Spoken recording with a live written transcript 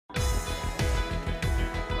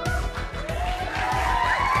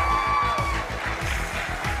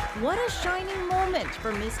What a shining moment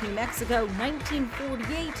for Miss New Mexico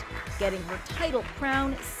 1948, getting her title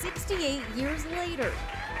crown 68 years later.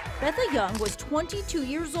 Betha Young was 22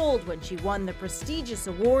 years old when she won the prestigious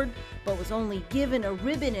award, but was only given a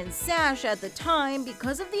ribbon and sash at the time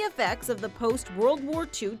because of the effects of the post-World War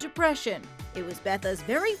II Depression. It was Betha's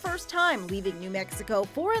very first time leaving New Mexico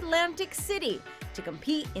for Atlantic City to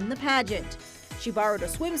compete in the pageant. She borrowed a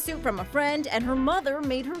swimsuit from a friend and her mother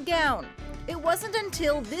made her gown. It wasn't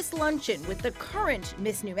until this luncheon with the current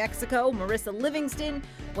Miss New Mexico, Marisa Livingston,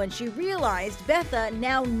 when she realized Betha,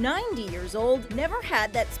 now 90 years old, never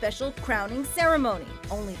had that special crowning ceremony,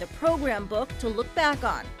 only the program book to look back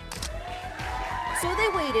on. So they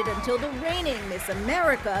waited until the reigning Miss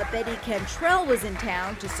America, Betty Cantrell, was in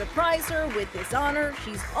town to surprise her with this honor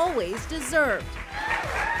she's always deserved.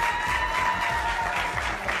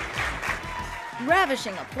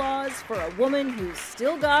 Ravishing applause for a woman who's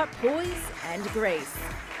still got poise and grace.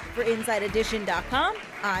 For InsideEdition.com,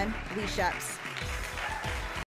 I'm Lee Sheps.